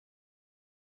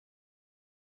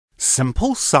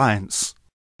Simple science.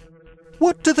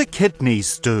 What do the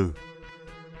kidneys do?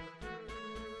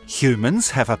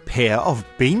 Humans have a pair of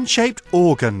bean-shaped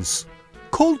organs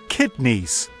called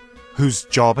kidneys, whose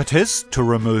job it is to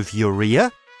remove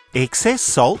urea, excess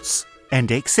salts and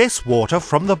excess water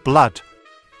from the blood,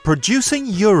 producing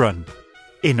urine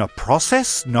in a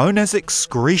process known as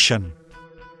excretion.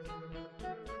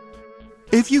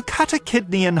 If you cut a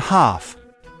kidney in half,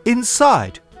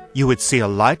 inside you would see a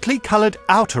lightly coloured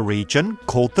outer region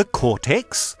called the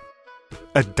cortex,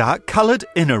 a dark coloured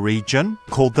inner region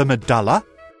called the medulla,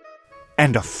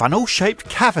 and a funnel-shaped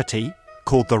cavity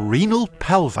called the renal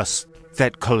pelvis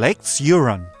that collects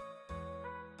urine.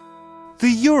 The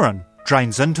urine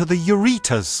drains into the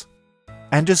ureters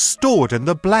and is stored in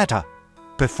the bladder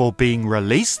before being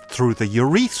released through the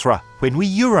urethra when we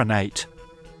urinate.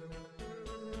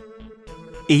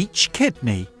 Each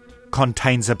kidney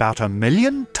contains about 1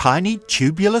 million tiny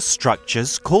tubular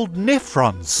structures called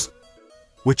nephrons,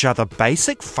 which are the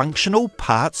basic functional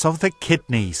parts of the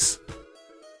kidneys.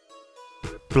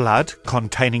 Blood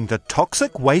containing the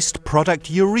toxic waste product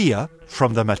urea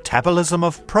from the metabolism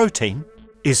of protein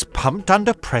is pumped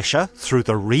under pressure through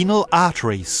the renal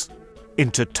arteries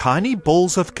into tiny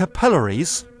balls of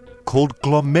capillaries called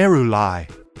glomeruli.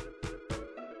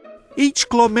 Each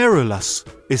glomerulus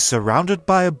is surrounded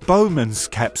by a Bowman's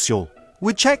capsule,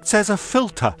 which acts as a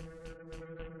filter.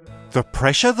 The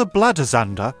pressure the blood is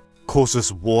under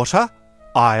causes water,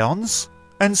 ions,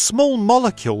 and small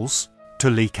molecules to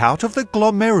leak out of the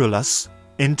glomerulus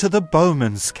into the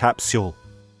Bowman's capsule,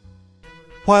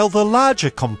 while the larger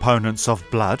components of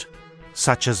blood,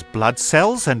 such as blood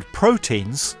cells and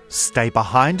proteins, stay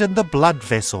behind in the blood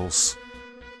vessels.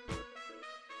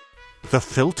 The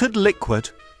filtered liquid,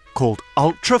 called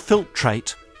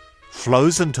ultrafiltrate,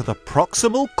 flows into the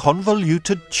proximal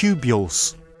convoluted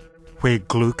tubules, where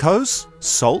glucose,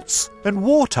 salts and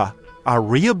water are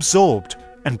reabsorbed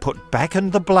and put back in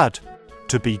the blood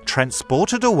to be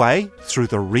transported away through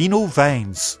the renal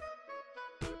veins.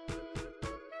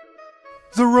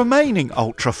 The remaining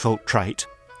ultrafiltrate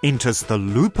enters the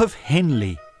loop of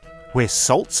Henle, where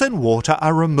salts and water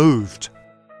are removed.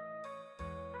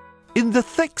 In the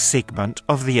thick segment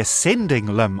of the ascending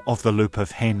limb of the loop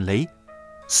of Henle,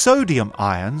 sodium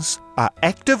ions are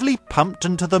actively pumped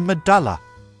into the medulla,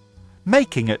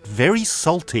 making it very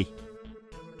salty.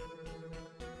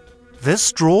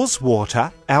 This draws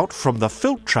water out from the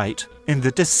filtrate in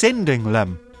the descending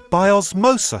limb by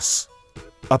osmosis,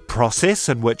 a process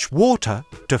in which water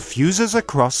diffuses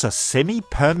across a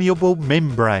semi-permeable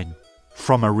membrane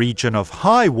from a region of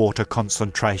high water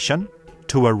concentration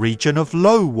to a region of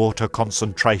low water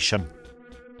concentration.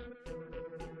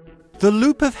 The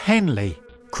loop of Henle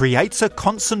creates a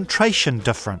concentration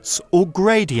difference or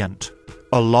gradient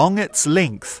along its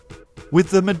length, with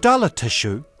the medulla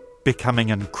tissue becoming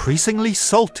increasingly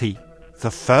salty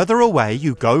the further away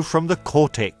you go from the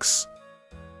cortex.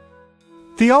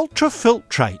 The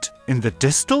ultrafiltrate in the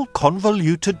distal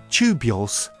convoluted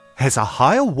tubules has a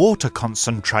higher water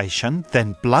concentration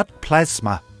than blood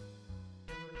plasma.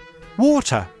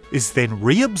 Water is then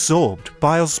reabsorbed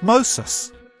by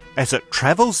osmosis as it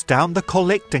travels down the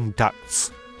collecting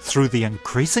ducts through the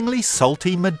increasingly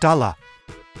salty medulla.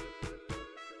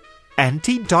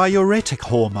 Antidiuretic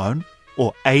hormone,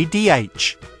 or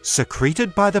ADH,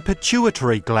 secreted by the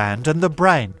pituitary gland in the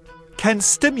brain, can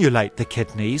stimulate the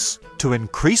kidneys to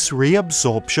increase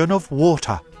reabsorption of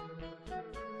water.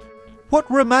 What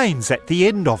remains at the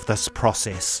end of this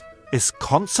process is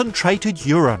concentrated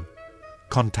urine,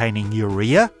 containing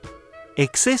urea,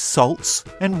 excess salts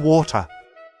and water.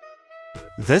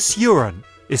 This urine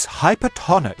is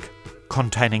hypertonic,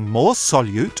 containing more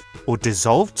solute or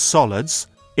dissolved solids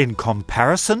in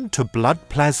comparison to blood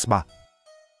plasma.